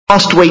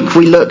Last week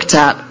we looked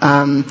at,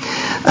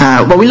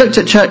 we looked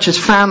at church as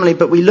family,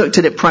 but we looked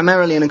at it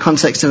primarily in a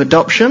context of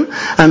adoption.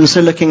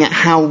 So looking at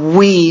how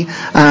we,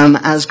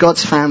 as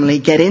God's family,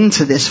 get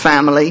into this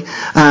family,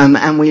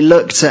 and we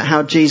looked at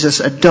how Jesus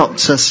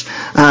adopts us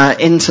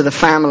into the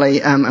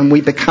family, and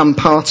we become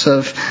part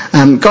of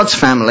God's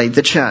family,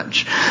 the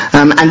church.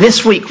 And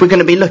this week we're going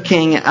to be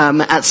looking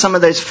at some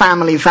of those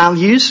family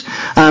values,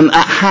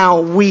 at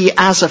how we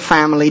as a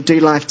family do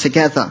life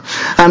together.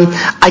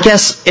 I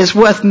guess it's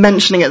worth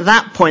mentioning at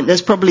that point,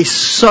 there's probably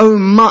so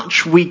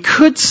much we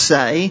could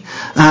say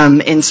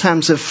in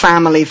terms of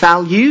family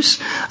values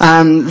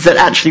that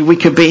actually we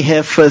could be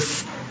here for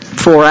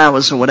 4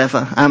 hours or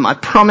whatever. I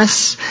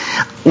promise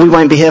we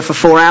won't be here for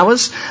 4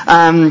 hours.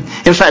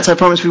 In fact, I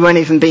promise we won't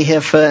even be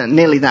here for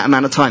nearly that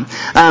amount of time.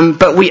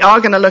 But we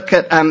are going to look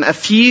at a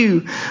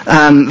few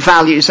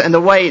values, and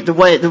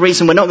the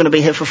reason we're not going to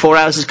be here for 4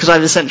 hours is because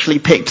I've essentially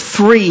picked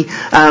 3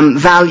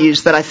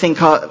 values that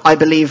I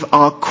believe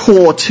are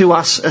core to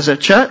us as a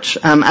church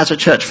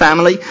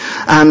family.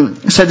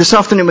 So this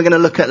afternoon we're going to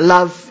look at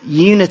love,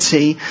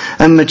 unity,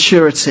 and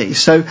maturity.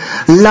 So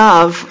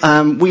love,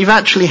 we've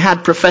actually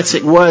had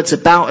prophetic words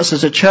about us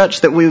as a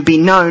church that we would be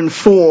known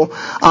for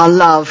our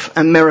love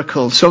and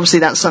miracles. So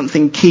obviously that's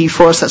something key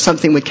for us. That's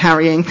something we're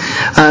carrying.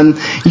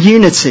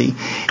 Unity.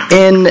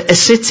 In a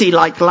city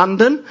like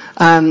London,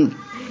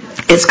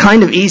 it's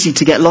kind of easy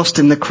to get lost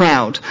in the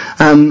crowd.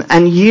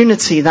 And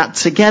unity, that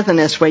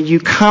togetherness where you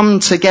come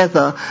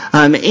together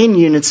in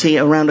unity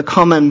around a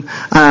common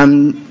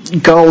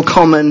goal,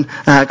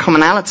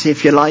 commonality,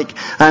 if you like,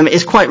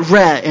 is quite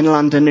rare in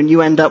London, and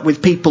you end up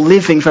with people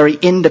living very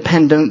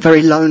independent,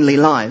 very lonely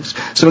lives.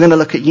 So we're going to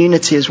look at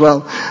unity as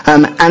well.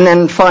 And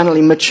then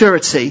finally,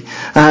 maturity.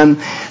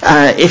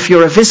 If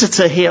you're a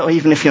visitor here, or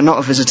even if you're not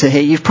a visitor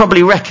here, you've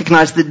probably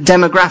recognized the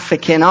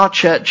demographic in our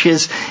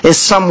churches is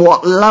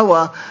somewhat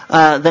lower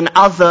than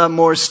other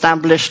more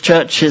established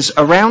churches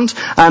around.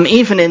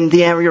 Even in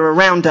the area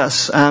around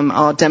us,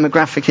 our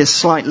demographic is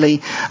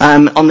slightly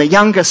on the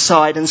younger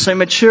side, and so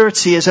maturity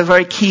is a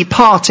very key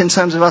part in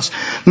terms of us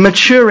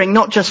maturing,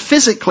 not just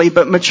physically,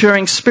 but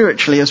maturing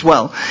spiritually as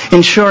well.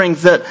 Ensuring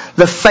that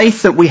the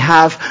faith that we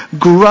have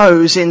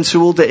grows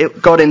into all that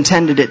God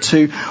intended it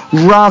to,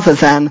 rather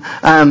than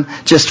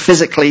just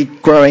physically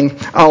growing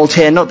old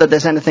here. Not that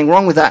there's anything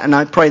wrong with that, and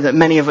I pray that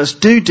many of us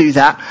do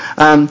that,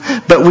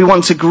 but we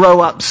want to grow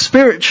up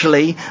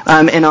spiritually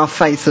in our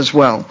faith as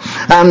well.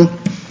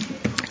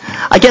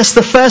 I guess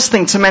the first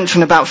thing to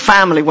mention about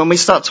family when we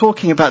start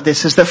talking about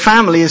this is that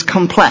family is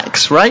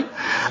complex, right?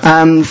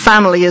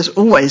 Family is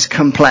always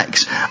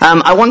complex.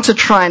 I want to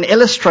try and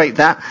illustrate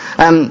that.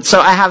 So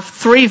I have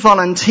 3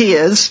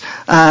 volunteers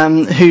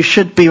who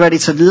should be ready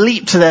to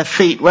leap to their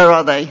feet. Where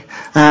are they?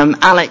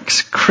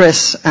 Alex,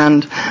 Chris,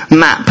 and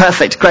Matt.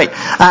 Perfect, great.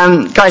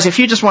 Guys, if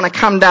you just want to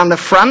come down the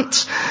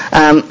front,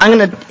 I'm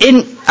going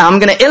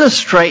to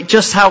illustrate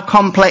just how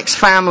complex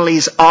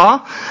families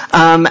are.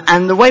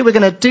 And the way we're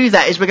going to do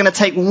that is we're going to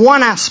take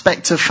one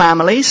aspect of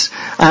families.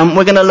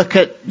 We're going to look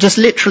at just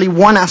literally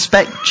one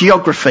aspect,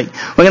 geography.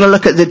 We're going to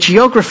look at the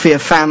geography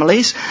of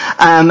families.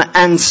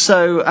 And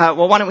so,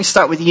 why don't we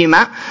start with you,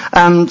 Matt?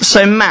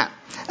 So, Matt,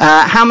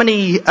 how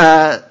many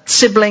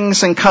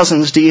siblings and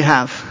cousins do you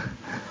have?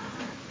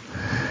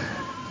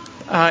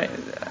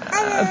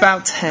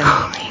 About 10.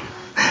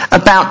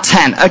 About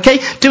 10. Okay.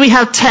 Do we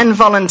have 10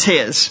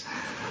 volunteers?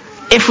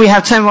 If we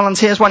have 10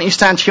 volunteers, why don't you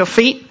stand to your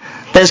feet?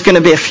 There's going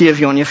to be a few of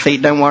you on your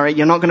feet, don't worry.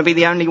 You're not going to be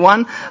the only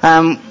one.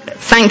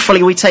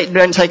 Thankfully, we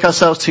don't take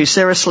ourselves too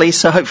seriously,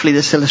 so hopefully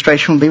this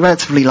illustration will be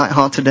relatively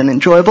light-hearted and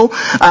enjoyable.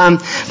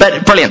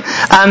 But brilliant.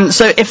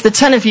 So if the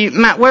 10 of you,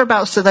 Matt,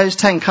 whereabouts do those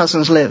 10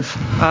 cousins live?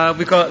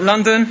 We've got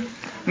London,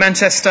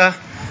 Manchester,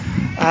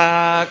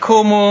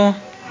 Cornwall,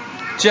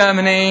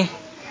 Germany,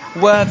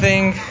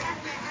 Worthing,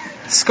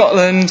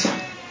 Scotland,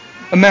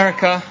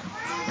 America.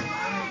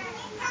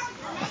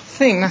 I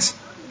think that's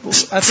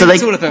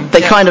all of them. They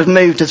kind of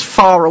moved as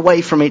far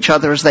away from each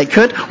other as they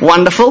could.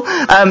 Wonderful.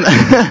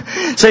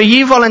 So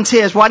you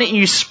volunteers, why don't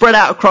you spread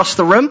out across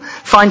the room,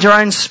 find your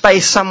own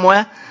space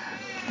somewhere.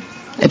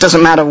 It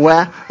doesn't matter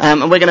where.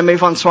 And we're going to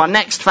move on to our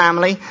next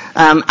family.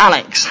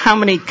 Alex, how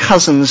many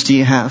cousins do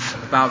you have?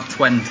 About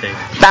 20.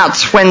 About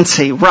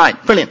 20,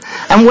 right, brilliant.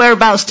 And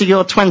whereabouts do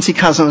your 20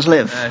 cousins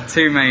live?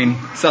 2 main,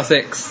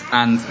 Sussex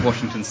and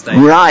Washington State.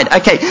 Right,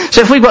 okay.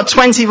 So if we've got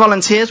 20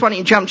 volunteers, why don't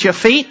you jump to your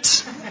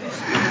feet?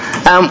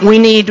 We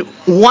need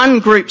one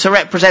group to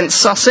represent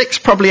Sussex,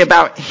 probably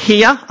about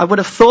here, I would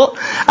have thought.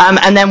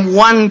 And then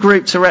one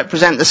group to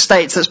represent the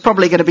States. That's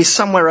probably going to be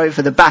somewhere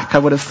over the back, I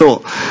would have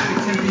thought.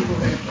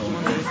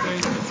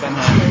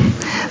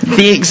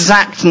 The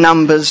exact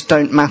numbers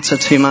don't matter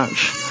too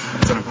much.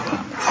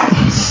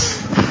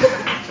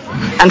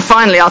 And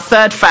finally, our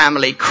third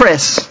family,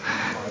 Chris.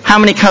 How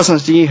many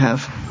cousins do you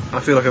have? I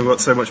feel like I've got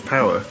so much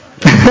power.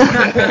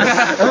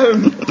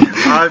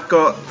 I've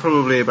got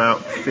probably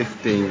about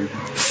 15.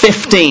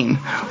 15,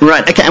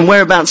 right, okay, and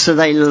whereabouts are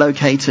they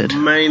located?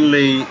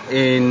 Mainly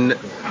in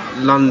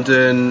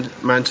London,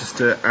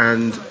 Manchester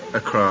and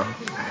Accra.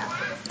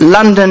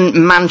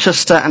 London,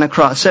 Manchester and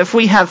Accra. So if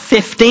we have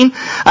 15,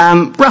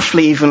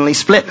 roughly evenly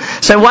split.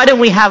 So why don't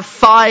we have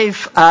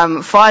five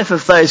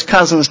of those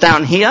cousins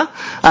down here,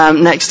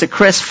 next to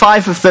Chris,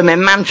 5 of them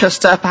in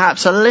Manchester,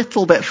 perhaps a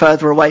little bit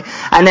further away,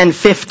 and then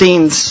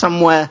 15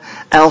 somewhere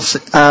else,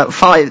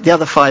 the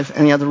other 5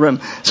 in the other room.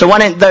 So why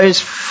don't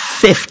those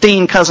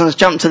 15 cousins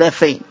jump to their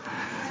feet?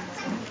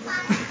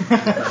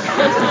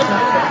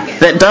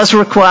 That does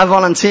require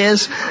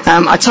volunteers.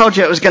 I told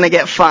you it was going to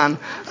get fun.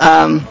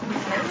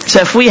 So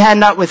if we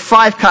end up with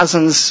 5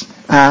 cousins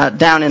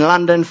down in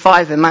London,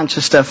 5 in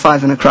Manchester,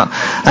 5 in Accra.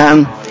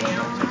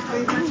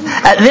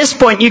 At this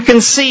point, you can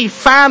see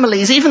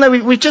families, even though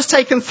we've just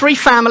taken 3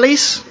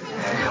 families,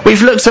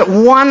 we've looked at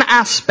one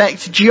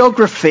aspect,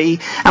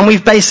 geography, and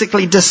we've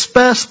basically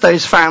dispersed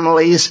those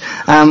families,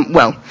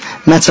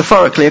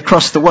 metaphorically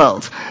across the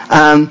world.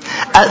 At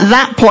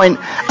that point,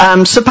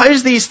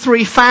 suppose these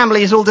 3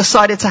 families all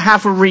decided to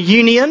have a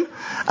reunion.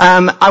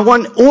 I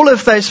want all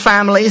of those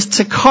families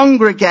to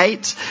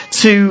congregate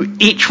to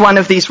each one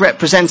of these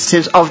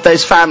representatives of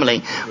those family,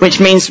 which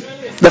means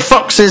the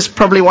Foxes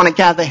probably want to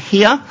gather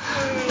here,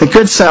 the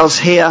Goodsales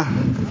here,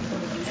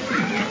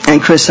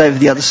 and Chris over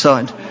the other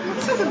side.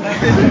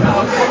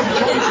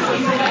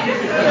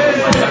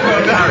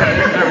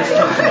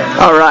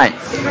 All right.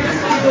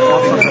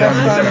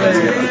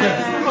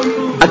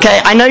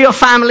 Okay, I know your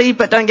family,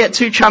 but don't get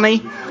too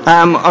chummy,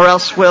 or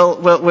else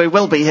we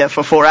will be here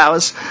for 4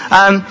 hours.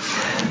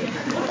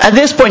 At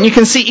this point, you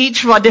can see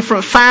each of our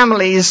different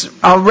families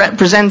are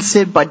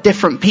represented by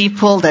different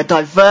people. They're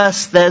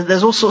diverse.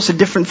 There's all sorts of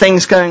different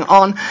things going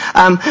on.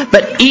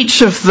 But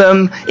each of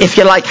them, if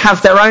you like,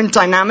 have their own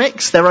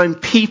dynamics, their own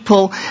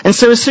people. And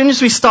so as soon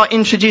as we start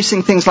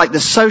introducing things like the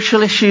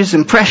social issues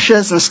and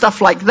pressures and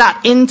stuff like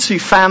that into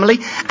family,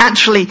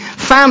 actually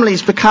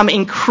families become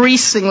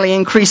increasingly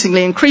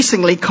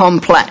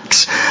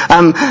complex.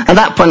 At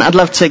that point, I'd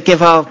love to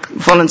give our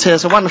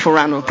volunteers a wonderful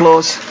round of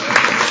applause.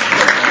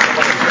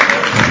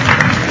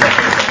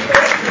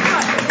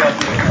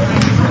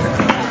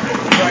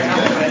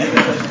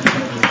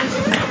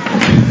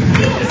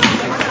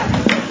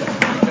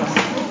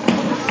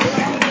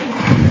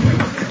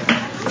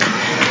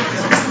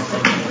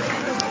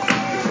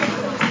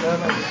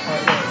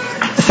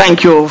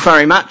 Thank you all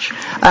very much.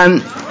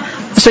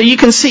 So you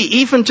can see,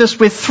 even just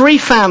with 3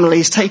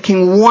 families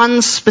taking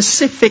one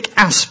specific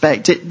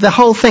aspect, the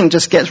whole thing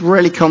just gets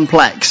really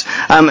complex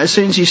as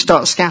soon as you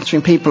start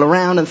scattering people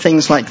around and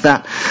things like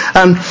that.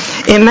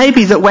 It may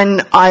be that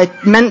when I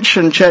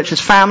mention church as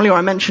family, or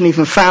I mention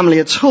even family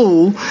at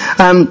all,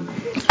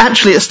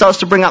 actually it starts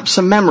to bring up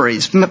some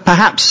memories,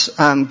 perhaps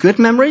good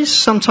memories,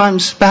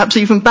 sometimes perhaps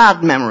even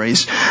bad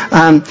memories.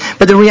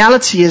 But the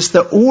reality is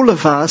that all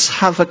of us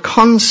have a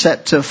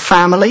concept of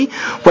family,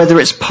 whether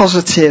it's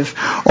positive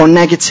or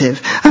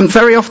negative. And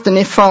very often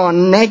if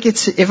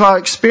our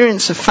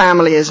experience of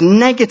family is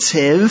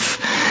negative,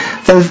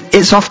 then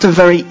it's often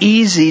very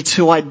easy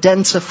to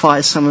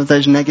identify some of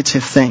those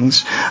negative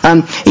things.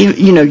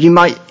 You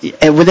might,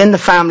 within the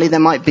family, there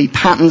might be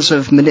patterns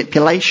of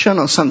manipulation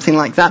or something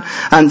like that,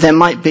 and there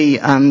might be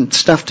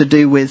stuff to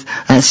do with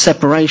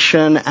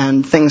separation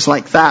and things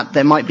like that.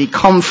 There might be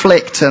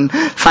conflict and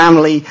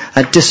family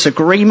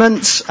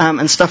disagreements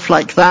and stuff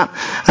like that.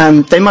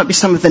 They might be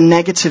some of the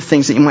negative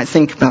things that you might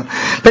think about.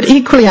 But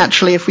equally,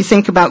 actually, if we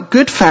think about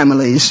good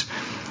families,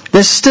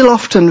 there's still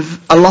often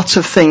a lot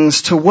of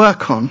things to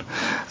work on.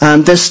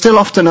 There's still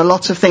often a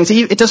lot of things.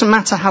 It doesn't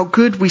matter how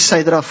good we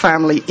say that our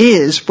family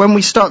is. When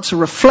we start to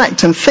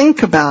reflect and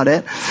think about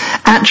it,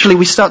 actually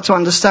we start to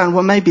understand,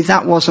 well, maybe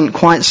that wasn't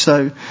quite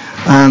so good,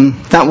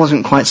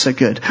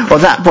 or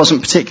that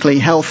wasn't particularly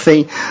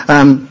healthy.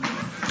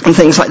 And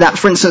things like that.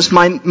 For instance,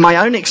 my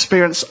own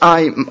experience,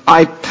 I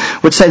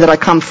would say that I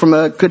come from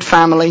a good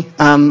family.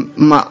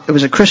 It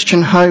was a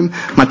Christian home.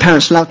 My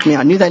parents loved me.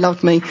 I knew they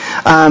loved me.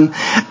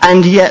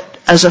 And yet,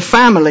 as a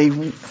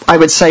family, I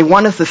would say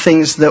one of the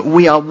things that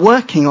we are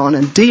working on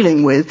and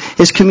dealing with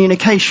is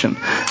communication.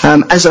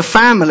 As a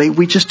family,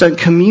 we just don't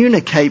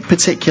communicate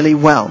particularly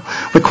well.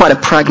 We're quite a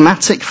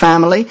pragmatic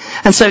family.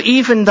 And so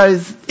even though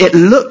it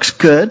looks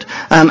good,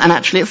 and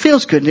actually it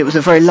feels good, and it was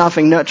a very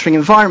loving, nurturing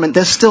environment,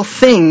 there's still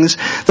things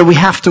that we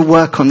have to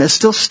work on. There's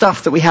still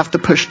stuff that we have to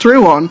push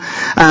through on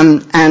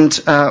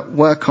and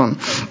work on.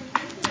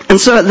 And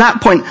so at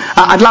that point,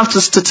 I'd love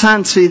us to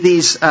turn to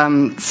these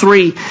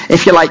 3,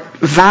 if you like,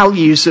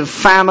 values of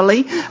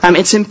family.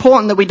 It's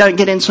important that we don't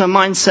get into a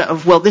mindset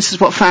of, well, this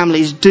is what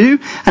families do,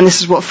 and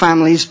this is what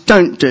families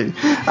don't do.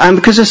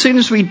 Because as soon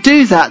as we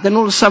do that, then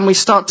all of a sudden we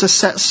start to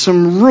set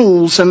some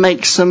rules and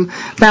make some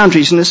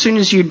boundaries. And as soon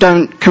as you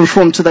don't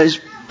conform to those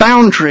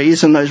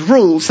boundaries and those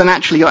rules, then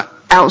actually you're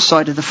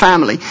outside of the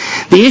family.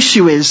 The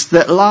issue is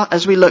that,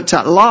 as we looked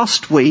at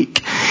last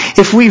week,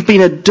 if we've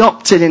been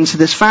adopted into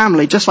this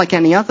family, just like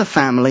any other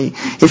family,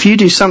 if you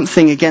do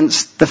something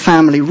against the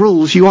family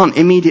rules, you aren't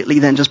immediately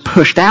then just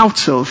pushed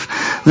out of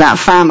that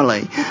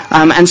family.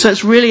 And so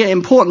it's really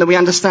important that we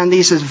understand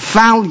these as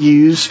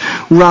values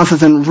rather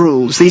than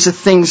rules. These are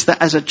things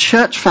that as a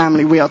church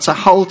family we are to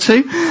hold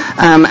to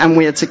and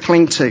we are to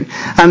cling to.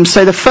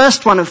 So the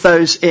first one of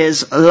those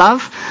is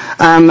love.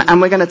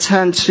 And we're going to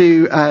turn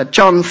to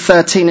John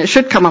 13. It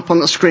should come up on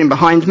the screen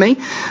behind me.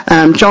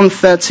 John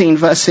 13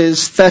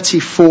 verses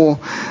 34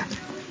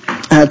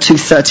 to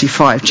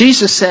 35.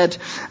 Jesus said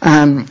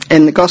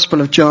in the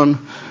Gospel of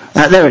John,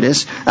 there it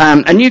is.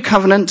 A new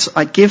covenant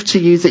I give to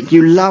you, that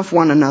you love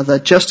one another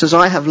just as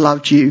I have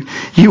loved you.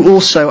 You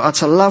also are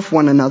to love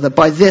one another.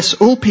 By this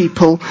all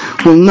people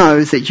will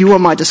know that you are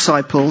my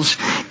disciples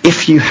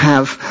if you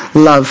have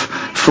love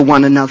for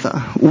one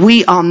another.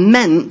 We are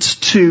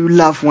meant to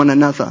love one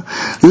another.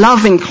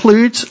 Love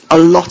includes a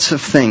lot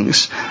of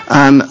things.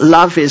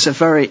 Love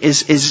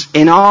is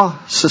in our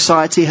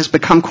society has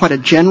become quite a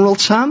general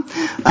term.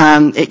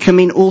 It can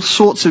mean all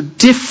sorts of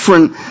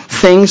different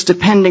things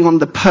depending on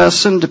the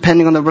person,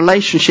 depending on the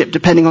relationship,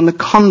 depending on the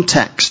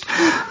context.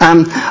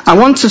 I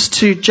want us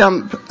to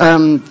jump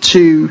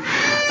to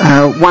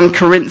 1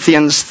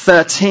 Corinthians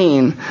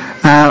 13,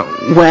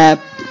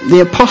 where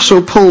the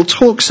Apostle Paul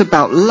talks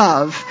about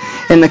love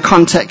in the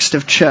context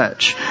of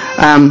church.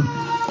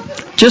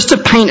 Just to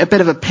paint a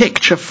bit of a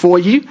picture for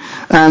you,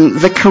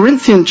 the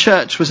Corinthian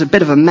church was a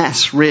bit of a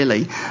mess,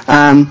 really.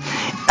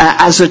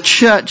 As a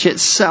church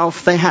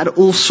itself, they had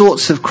all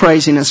sorts of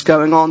craziness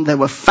going on. There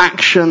were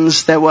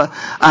factions. There were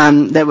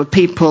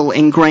people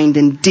ingrained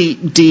in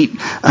deep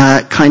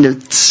kind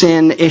of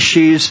sin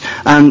issues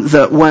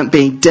that weren't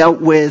being dealt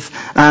with.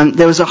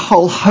 There was a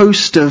whole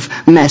host of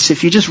mess.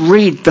 If you just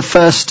read the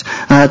first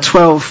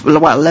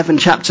 11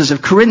 chapters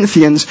of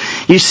Corinthians,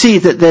 you see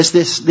that there's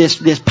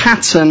this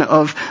pattern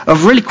of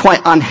really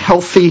quite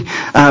unhealthy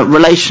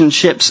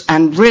relationships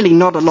and really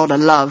not a lot of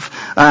love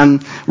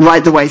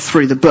right the way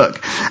through the book.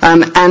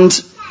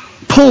 And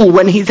Paul,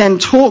 when he then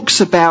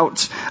talks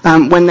about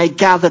when they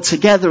gather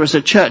together as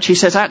a church, he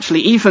says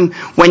actually even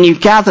when you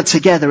gather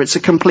together it's a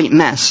complete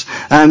mess.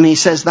 He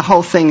says the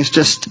whole thing is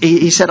just,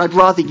 he said I'd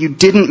rather you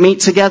didn't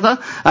meet together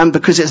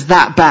because it's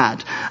that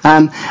bad.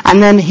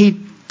 And then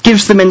he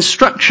gives them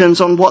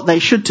instructions on what they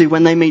should do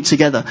when they meet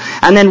together.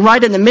 And then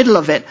right in the middle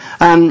of it,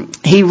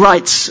 he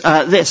writes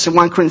this in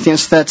 1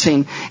 Corinthians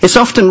 13. It's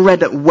often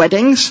read at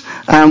weddings.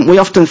 We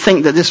often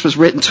think that this was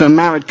written to a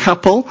married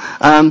couple,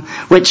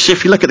 which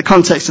if you look at the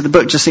context of the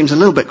book just seems a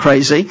little bit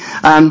crazy.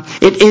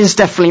 It is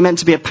definitely meant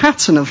to be a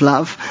pattern of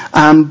love,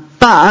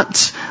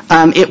 but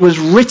it was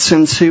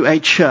written to a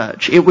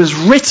church. It was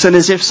written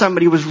as if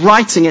somebody was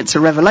writing it to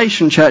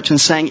Revelation Church and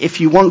saying,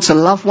 if you want to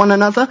love one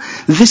another,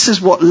 this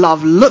is what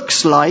love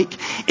looks like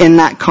in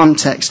that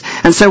context.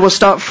 And so we'll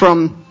start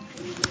from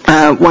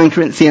 1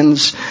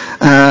 Corinthians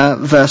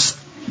chapter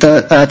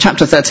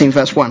 13,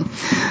 verse 1.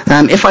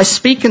 If I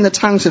speak in the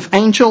tongues of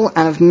angel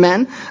and of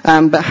men,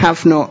 but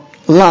have not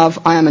love,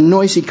 I am a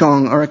noisy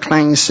gong or a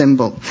clanging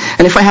cymbal.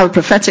 And if I have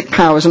prophetic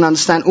powers and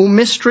understand all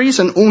mysteries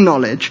and all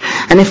knowledge,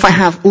 and if I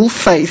have all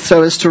faith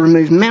so as to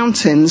remove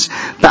mountains,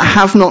 but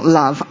have not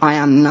love, I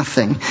am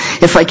nothing.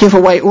 If I give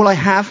away all I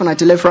have and I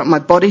deliver up my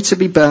body to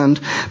be burned,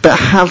 but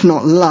have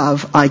not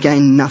love, I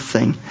gain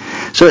nothing.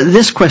 So at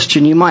this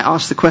question, you might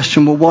ask the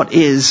question, well, what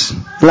is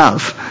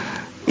love?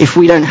 If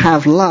we don't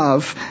have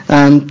love,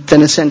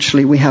 then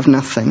essentially we have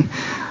nothing.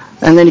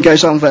 And then he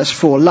goes on, verse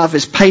 4. Love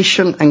is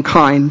patient and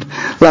kind.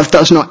 Love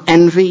does not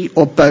envy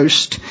or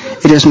boast.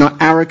 It is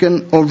not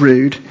arrogant or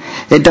rude.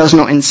 It does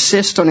not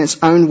insist on its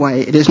own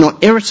way. It is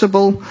not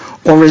irritable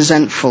or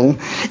resentful.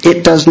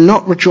 It does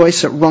not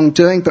rejoice at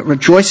wrongdoing, but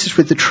rejoices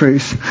with the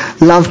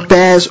truth. Love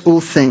bears all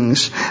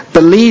things,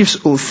 believes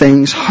all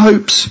things,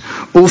 hopes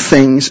all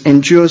things,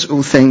 endures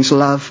all things.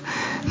 Love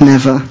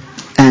never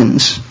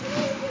ends.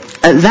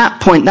 At that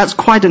point, that's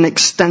quite an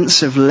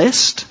extensive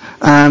list.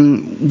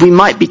 We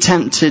might be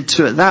tempted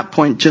to, at that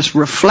point, just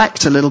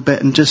reflect a little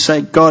bit and just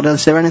say, God,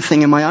 is there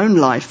anything in my own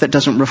life that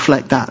doesn't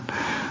reflect that?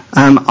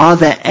 Are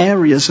there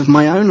areas of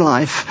my own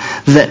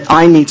life that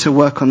I need to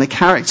work on the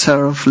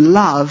character of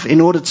love in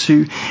order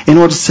to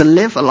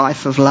live a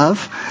life of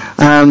love?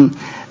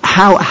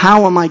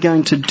 How am I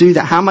going to do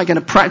that? How am I going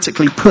to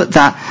practically put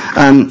that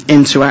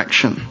into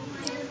action?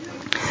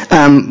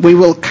 We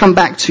will come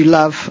back to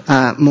love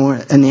more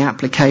in the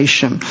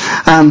application.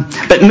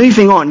 But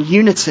moving on,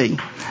 unity.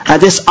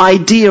 This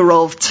idea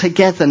of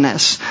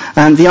togetherness,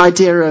 the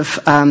idea of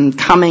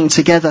coming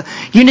together.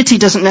 Unity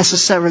doesn't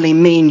necessarily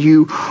mean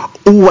you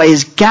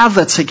always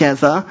gather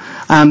together,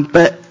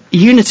 but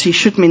unity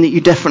should mean that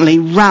you definitely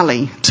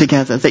rally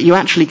together, that you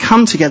actually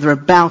come together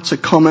about a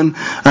common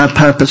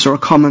purpose or a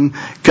common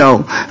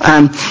goal.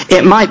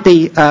 It might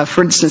be,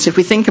 for instance, if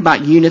we think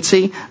about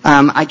unity,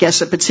 I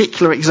guess a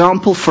particular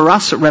example for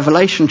us at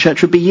Revelation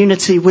Church would be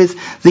unity with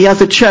the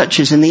other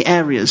churches in the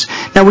areas.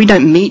 Now, we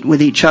don't meet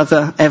with each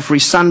other every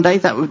Sunday.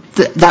 That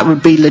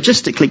would be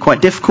logistically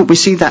quite difficult. We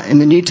see that in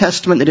the New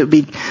Testament, that it would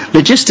be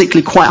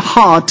logistically quite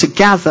hard to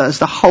gather as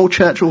the whole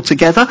church all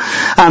together.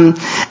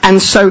 And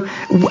so,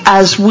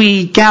 as we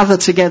we gather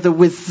together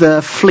with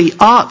the Fleet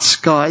Arts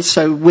guys,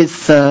 so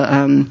with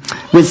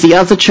the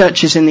other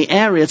churches in the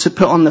area, to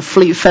put on the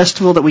Fleet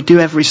Festival that we do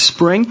every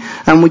spring.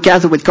 And we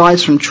gather with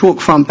guys from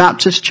Chalk Farm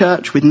Baptist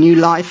Church, with New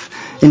Life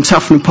in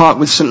Tufnell Park,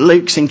 with St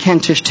Luke's in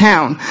Kentish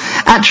Town.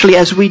 Actually,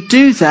 as we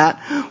do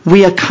that,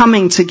 we are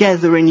coming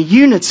together in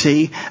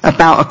unity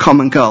about a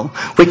common goal.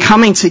 We're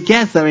coming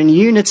together in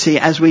unity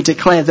as we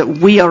declare that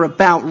we are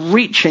about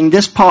reaching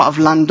this part of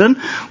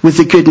London with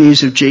the good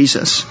news of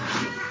Jesus.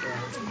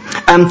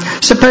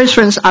 Suppose,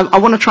 for instance, I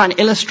want to try and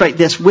illustrate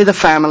this with a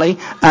family.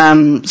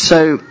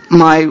 So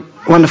my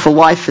wonderful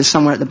wife is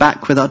somewhere at the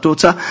back with our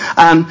daughter.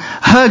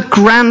 Her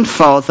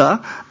grandfather,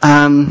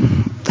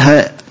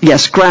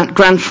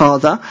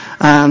 grandfather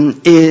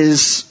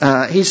is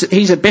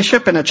he's a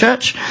bishop in a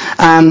church,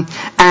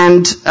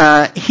 and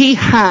he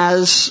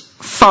has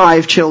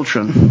 5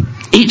 children.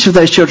 Each of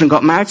those children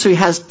got married, so he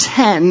has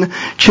 10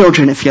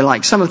 children, if you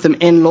like, some of them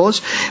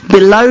in-laws.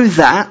 Below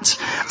that,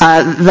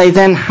 they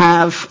then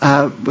have,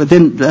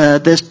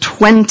 there's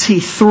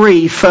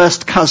 23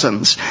 first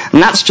cousins,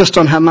 and that's just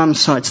on her mum's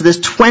side. So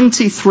there's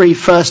 23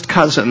 first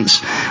cousins,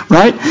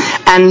 right?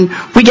 And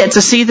we get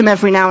to see them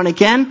every now and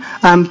again,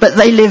 but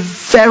they live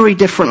very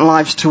different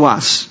lives to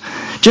us.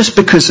 Just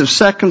because of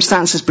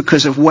circumstances,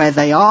 because of where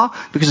they are,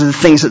 because of the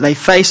things that they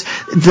face,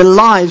 the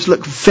lives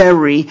look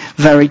very,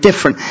 very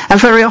different. And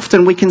very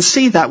often we can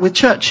see that with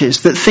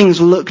churches, that things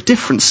look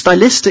different.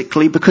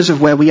 Stylistically, because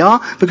of where we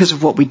are, because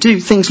of what we do,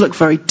 things look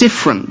very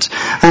different.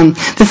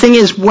 The thing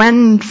is,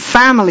 when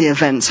family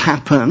events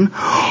happen,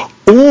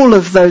 all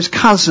of those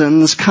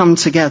cousins come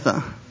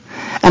together.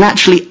 And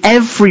actually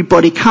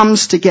everybody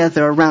comes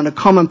together around a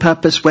common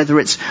purpose, whether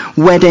it's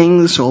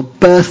weddings or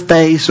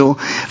birthdays or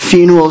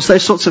funerals,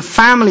 those sorts of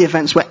family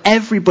events where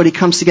everybody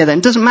comes together. And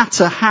it doesn't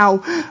matter how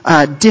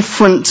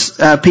different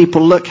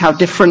people look, how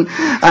different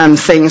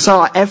things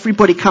are,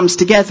 everybody comes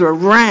together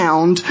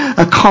around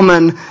a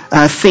common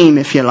theme,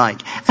 if you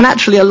like. And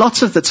actually a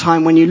lot of the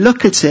time when you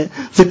look at it,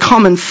 the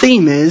common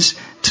theme is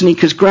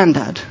Tanika's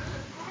granddad.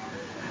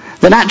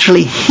 That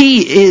actually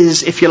he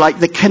is, if you like,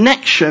 the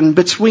connection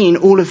between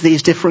all of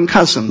these different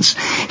cousins.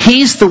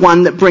 He's the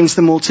one that brings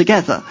them all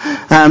together.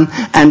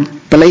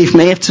 And believe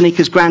me, if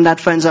Tanika's granddad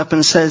phones up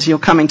and says, "You're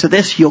coming to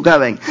this," you're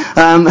going.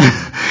 But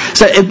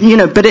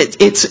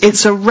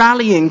it's a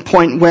rallying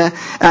point where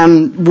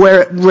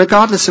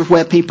regardless of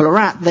where people are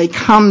at, they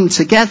come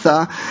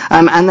together,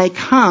 and they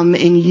come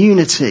in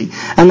unity,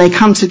 and they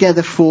come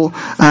together for,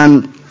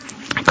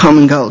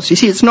 common goals. You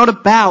see, it's not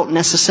about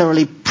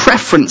necessarily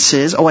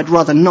preferences, "Oh, I'd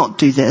rather not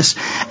do this."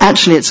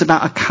 Actually, it's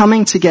about a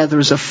coming together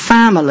as a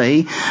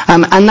family,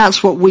 and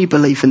that's what we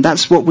believe in.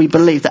 That's what we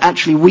believe, that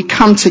actually we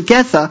come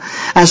together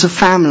as a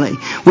family.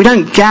 We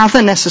don't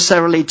gather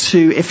necessarily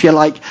to, if you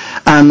like,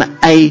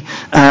 a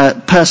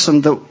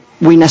person that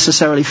we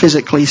necessarily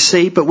physically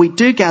see, but we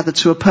do gather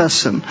to a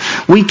person.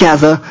 We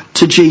gather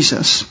to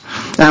Jesus.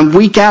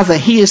 We gather,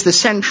 he is the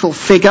central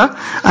figure,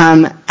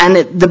 and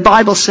the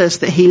Bible says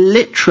that he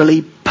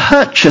literally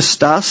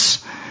purchased us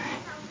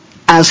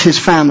as his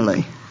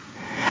family.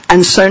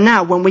 And so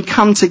now when we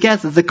come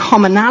together, the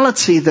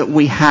commonality that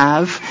we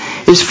have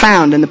is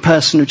found in the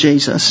person of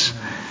Jesus.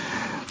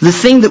 The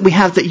thing that we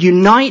have that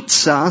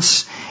unites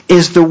us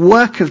is the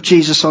work of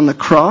Jesus on the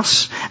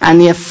cross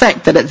and the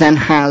effect that it then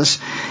has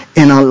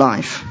in our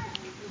life.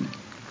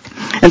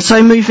 And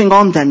so moving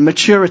on then,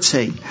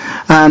 maturity.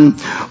 I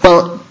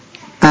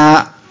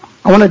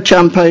want to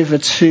jump over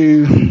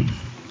to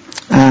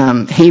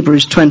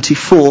Hebrews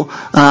 24.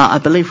 I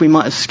believe we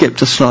might have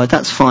skipped a slide.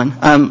 That's fine.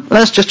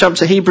 Let's just jump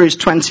to Hebrews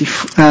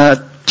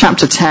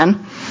chapter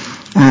 10.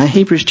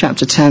 Hebrews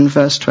chapter 10,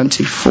 verse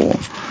 24.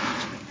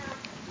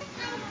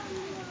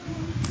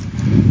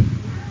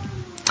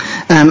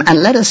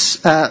 And let us,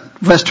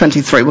 verse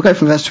 23, we'll go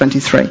from verse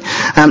 23.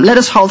 Let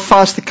us hold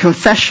fast the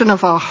confession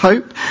of our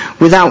hope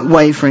without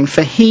wavering,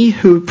 for he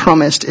who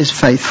promised is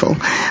faithful.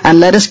 And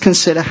let us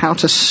consider how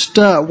to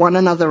stir one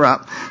another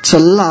up to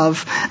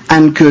love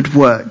and good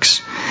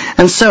works.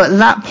 And so at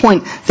that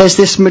point, there's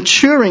this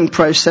maturing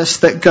process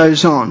that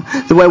goes on,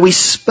 where we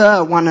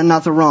spur one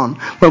another on,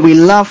 where we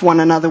love one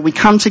another, we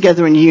come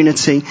together in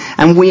unity,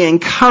 and we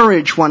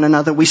encourage one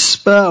another, we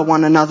spur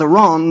one another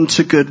on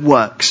to good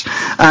works.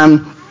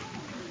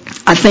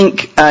 I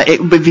think it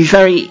would be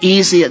very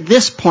easy at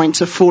this point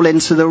to fall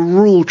into the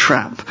rule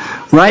trap,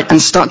 right?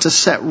 And start to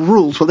set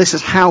rules. Well, this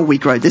is how we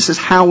grow. This is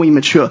how we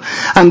mature.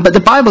 But the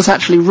Bible's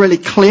actually really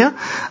clear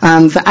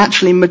that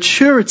actually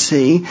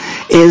maturity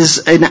is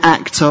an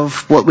act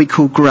of what we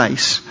call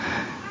grace.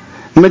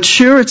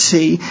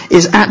 Maturity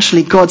is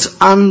actually God's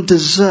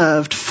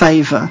undeserved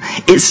favour.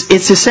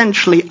 It's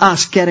essentially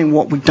us getting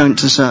what we don't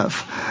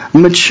deserve.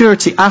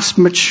 Maturity, us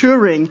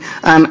maturing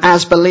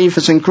as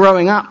believers and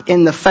growing up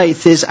in the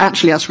faith, is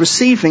actually us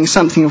receiving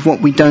something of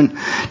what we don't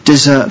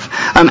deserve.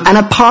 And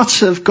a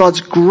part of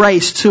God's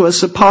grace to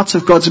us, a part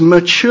of God's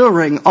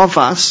maturing of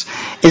us,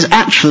 is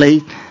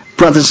actually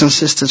brothers and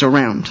sisters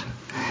around.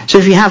 So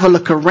if you have a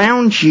look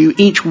around you,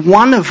 each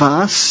one of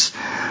us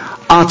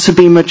are to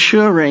be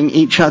maturing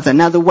each other.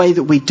 Now, the way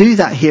that we do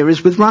that here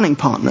is with running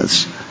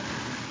partners,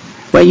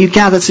 where you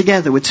gather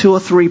together with 2 or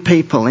 3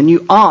 people and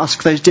you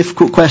ask those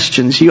difficult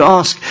questions. You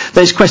ask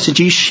those questions.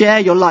 You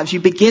share your lives. You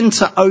begin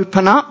to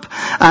open up,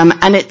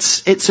 and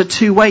it's a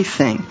two-way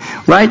thing,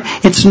 right?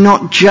 It's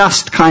not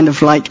just kind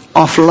of like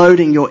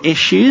offloading your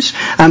issues,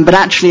 but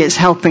actually it's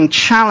helping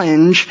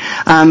challenge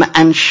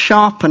and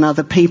sharpen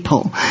other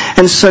people.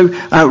 And so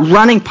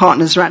running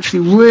partners are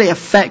actually really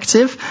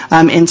effective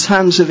in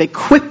terms of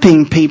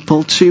equipping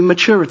people to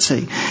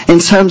maturity, in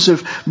terms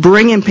of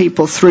bringing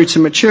people through to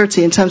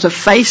maturity, in terms of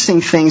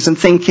facing things and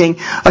thinking,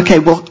 okay,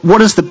 well, what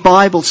does the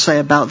Bible say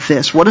about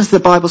this? What does the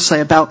Bible say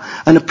about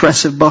an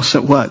oppressive boss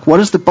at work? What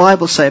does the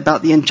Bible say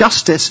about the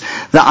injustice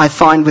that I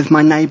find with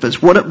my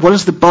neighbours? What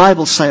does the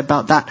Bible say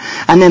about that?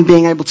 And then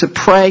being able to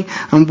pray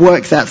and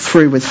work that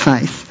through with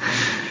faith.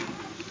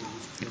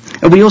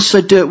 And we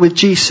also do it with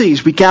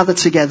GCs. We gather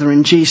together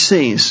in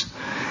GCs.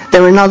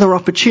 They're another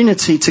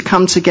opportunity to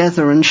come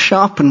together and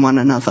sharpen one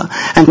another.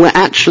 And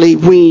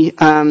we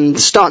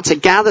start to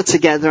gather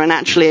together and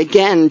actually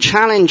again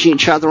challenge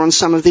each other on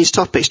some of these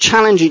topics,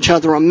 challenge each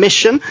other on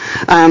mission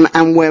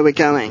and where we're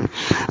going.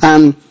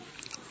 You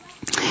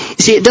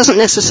see, it doesn't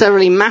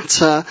necessarily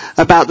matter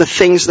about the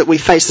things that we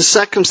face, the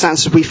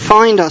circumstances we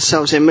find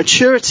ourselves in.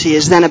 Maturity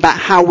is then about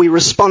how we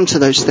respond to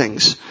those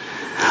things.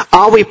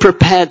 Are we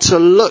prepared to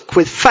look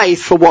with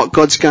faith for what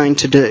God's going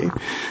to do?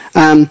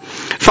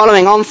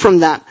 Following on from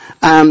that,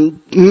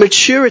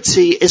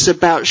 maturity is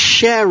about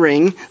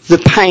sharing the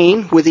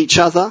pain with each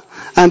other,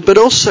 but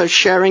also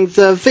sharing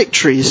the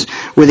victories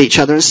with each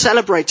other and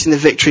celebrating the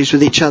victories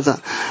with each other.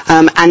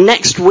 And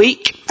next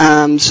week,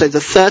 so the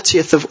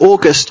 30th of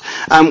August,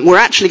 we're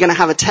actually going to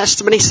have a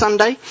testimony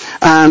Sunday.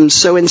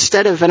 So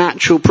instead of an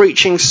actual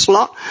preaching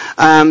slot,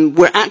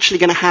 we're actually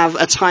going to have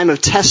a time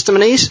of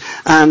testimonies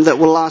that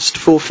will last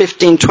for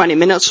 15-20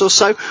 minutes or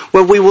so,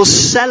 where we will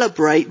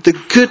celebrate the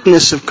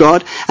goodness of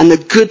God and the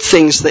good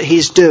things that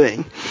He's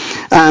doing.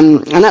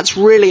 And that's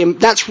really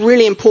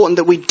important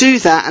that we do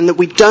that, and that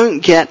we don't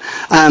get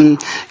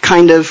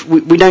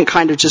we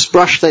don't just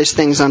brush those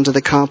things under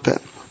the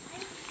carpet.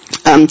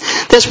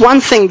 There's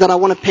one thing that I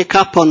want to pick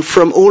up on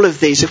from all of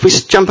these. If we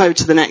jump over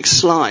to the next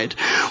slide,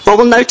 what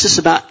we'll notice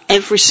about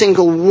every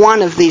single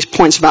one of these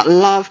points about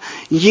love,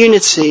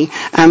 unity,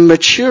 and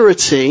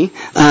maturity.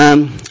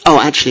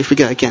 If we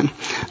go again.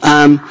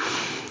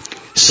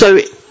 So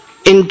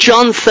in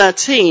John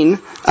 13,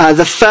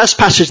 the first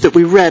passage that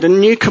we read, a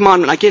new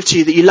commandment I give to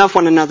you, that you love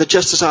one another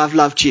just as I have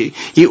loved you.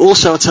 You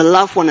also are to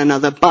love one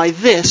another. By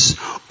this,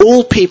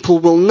 all people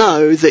will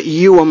know that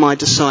you are my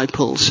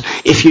disciples,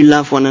 if you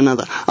love one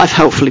another. I've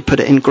helpfully put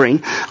it in green.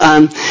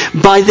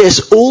 By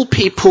this, all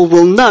people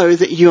will know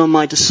that you are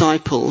my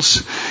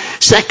disciples.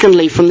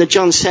 Secondly, from the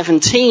John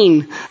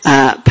 17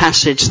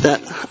 passage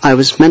that I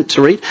was meant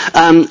to read,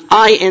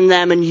 I in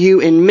them and you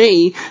in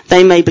me,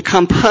 they may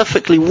become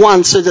perfectly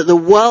one, so that the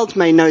world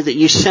may know that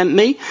you sent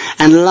me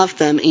and loved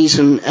them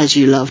even as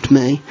you loved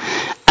me.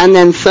 And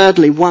then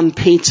thirdly, 1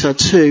 Peter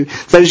 2,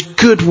 those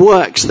good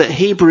works that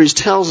Hebrews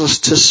tells us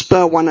to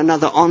spur one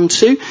another on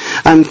to.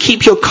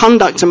 Keep your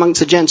conduct amongst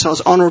the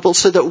Gentiles honourable,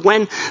 so that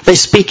when they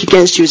speak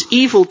against you as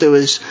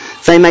evildoers,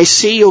 they may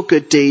see your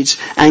good deeds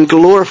and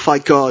glorify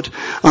God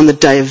on the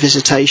day of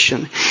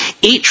visitation.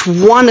 Each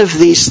one of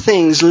these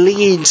things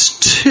leads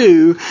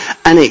to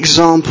an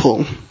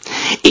example.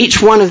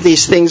 Each one of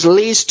these things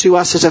leads to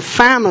us as a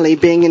family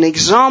being an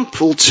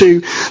example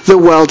to the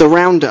world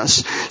around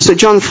us. So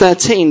John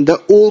 13,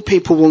 that all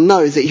people will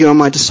know that you are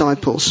my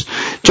disciples.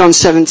 John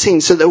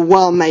 17, so that the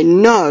world may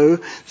know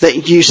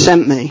that you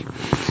sent me.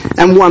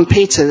 And 1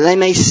 Peter, they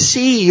may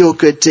see your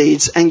good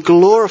deeds and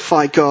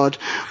glorify God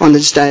on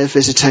this day of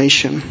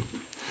visitation.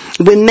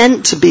 We're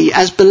meant to be,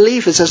 as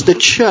believers, as the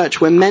church,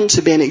 we're meant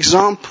to be an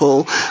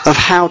example of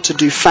how to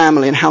do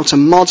family and how to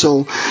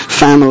model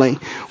family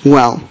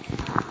well.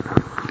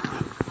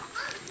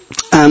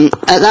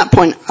 At that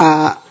point,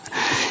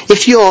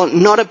 if you're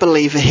not a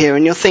believer here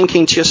and you're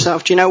thinking to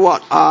yourself, do you know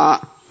what, I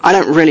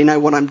don't really know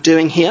what I'm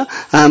doing here.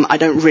 I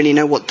don't really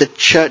know what the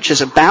church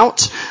is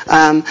about.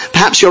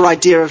 Perhaps your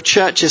idea of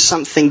church is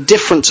something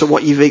different to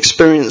what you've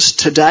experienced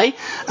today.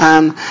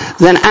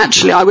 Then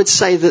actually I would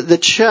say that the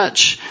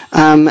church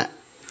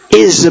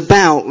is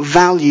about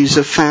values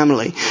of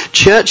family.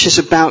 Church is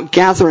about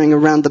gathering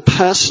around the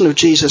person of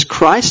Jesus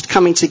Christ,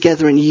 coming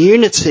together in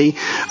unity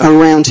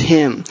around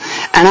Him,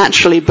 and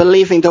actually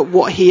believing that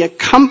what He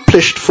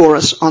accomplished for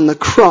us on the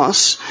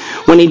cross,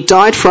 when He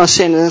died for our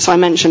sin, and as I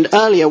mentioned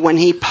earlier, when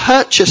He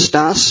purchased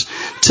us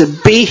to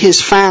be His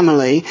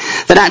family,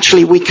 that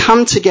actually we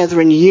come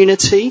together in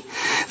unity,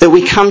 that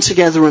we come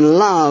together in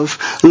love,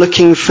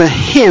 looking for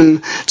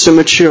Him to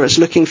mature us,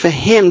 looking for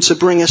Him to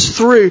bring us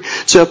through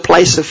to a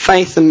place of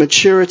faith and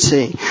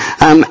maturity.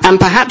 And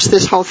perhaps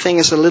this whole thing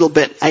is a little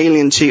bit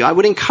alien to you. I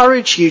would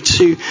encourage you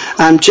to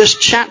just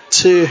chat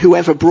to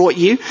whoever brought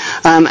you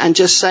and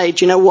just say,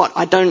 do you know what,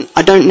 I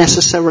don't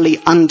necessarily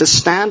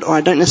understand, or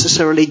I don't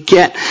necessarily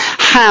get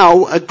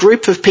how a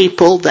group of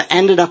people that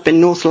ended up in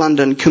North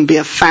London can be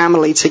a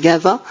family family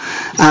together,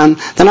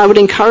 then I would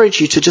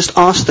encourage you to just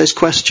ask those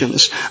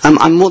questions.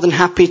 I'm more than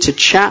happy to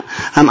chat.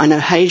 I know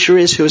Haja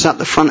is, who was at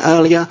the front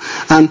earlier,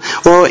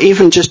 or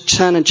even just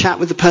turn and chat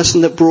with the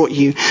person that brought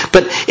you.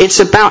 But it's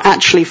about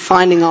actually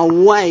finding our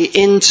way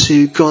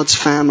into God's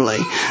family.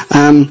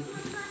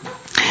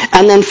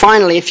 And then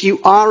finally, if you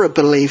are a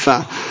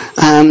believer,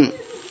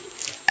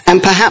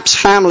 and perhaps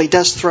family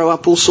does throw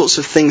up all sorts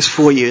of things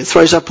for you. It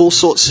throws up all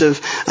sorts of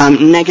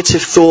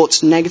negative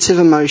thoughts, negative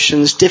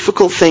emotions,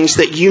 difficult things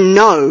that you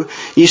know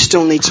you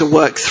still need to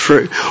work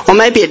through. Or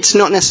maybe it's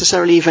not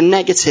necessarily even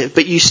negative,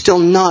 but you still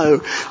know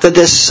that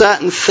there's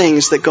certain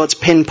things that God's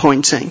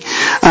pinpointing.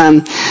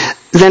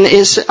 Then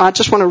I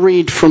just want to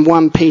read from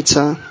 1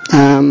 Peter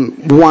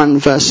 1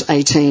 verse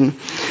 18.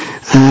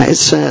 It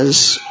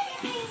says,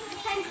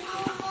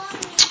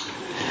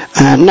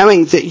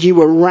 knowing that you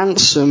were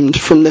ransomed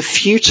from the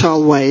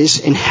futile ways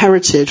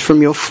inherited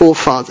from your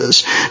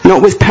forefathers,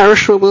 not with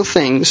perishable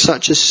things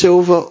such as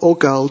silver or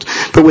gold,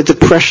 but with the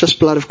precious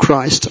blood of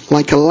Christ,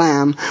 like a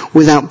lamb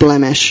without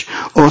blemish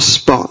or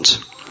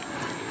spot.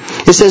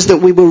 It says that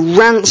we were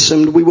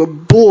ransomed, we were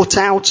bought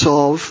out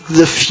of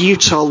the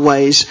futile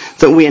ways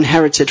that we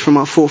inherited from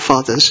our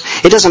forefathers.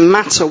 It doesn't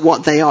matter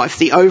what they are. If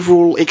the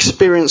overall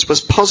experience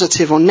was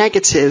positive or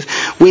negative,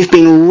 we've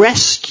been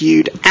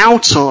rescued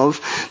out of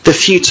the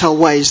futile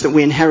ways that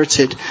we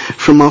inherited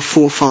from our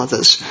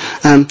forefathers.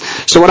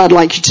 So what I'd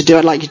like you to do,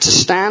 I'd like you to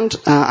stand.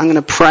 I'm going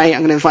to pray.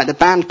 I'm going to invite the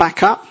band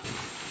back up.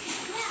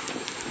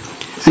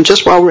 And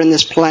just while we're in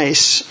this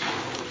place,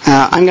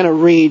 I'm going to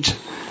read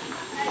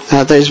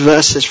those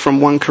verses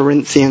from 1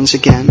 Corinthians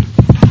again.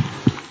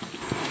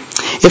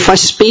 If I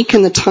speak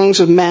in the tongues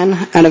of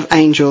men and of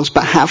angels,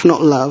 but have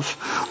not love,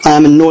 I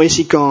am a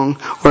noisy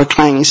gong or a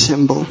clanging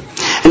cymbal.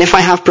 And if I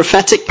have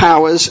prophetic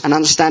powers and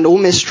understand all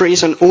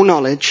mysteries and all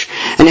knowledge,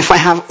 and if I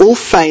have all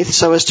faith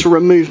so as to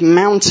remove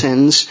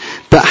mountains,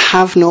 but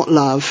have not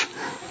love,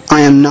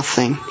 I am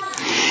nothing.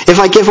 If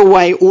I give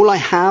away all I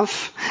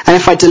have, and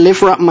if I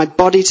deliver up my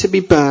body to be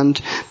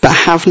burned, but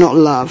have not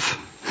love,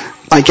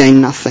 I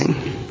gain nothing.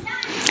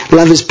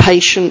 Love is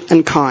patient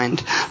and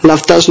kind.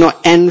 Love does not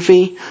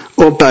envy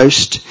or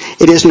boast.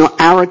 It is not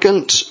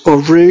arrogant or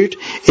rude.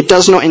 It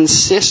does not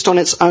insist on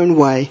its own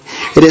way.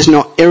 It is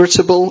not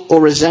irritable or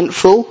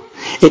resentful.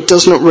 It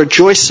does not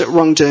rejoice at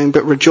wrongdoing,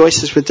 but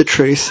rejoices with the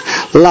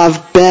truth.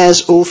 Love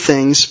bears all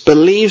things,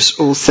 believes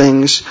all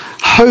things,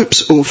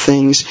 hopes all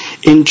things,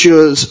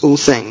 endures all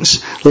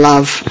things.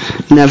 Love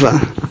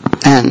never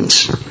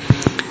ends.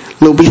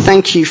 Lord, we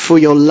thank you for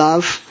your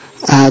love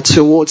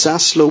towards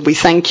us. Lord, we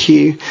thank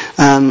you,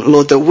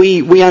 Lord, that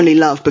we only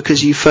love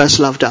because you first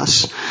loved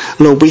us.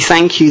 Lord, we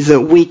thank you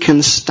that we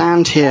can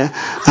stand here,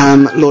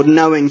 Lord,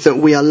 knowing that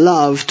we are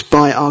loved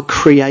by our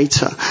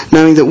Creator,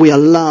 knowing that we are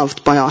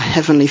loved by our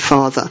Heavenly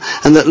Father,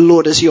 and that,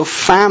 Lord, as your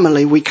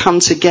family, we come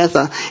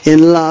together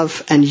in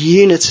love and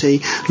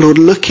unity, Lord,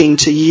 looking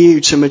to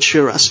you to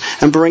mature us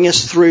and bring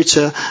us through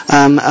to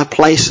a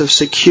place of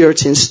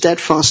security and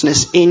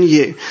steadfastness in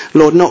you.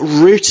 Lord, not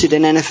rooted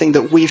in anything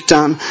that we've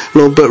done,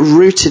 Lord, but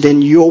rooted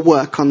in your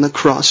work on the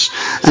cross.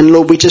 And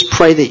Lord, we just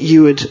pray that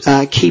you would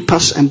keep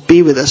us and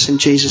be with us in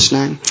Jesus'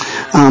 name.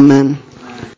 Amen.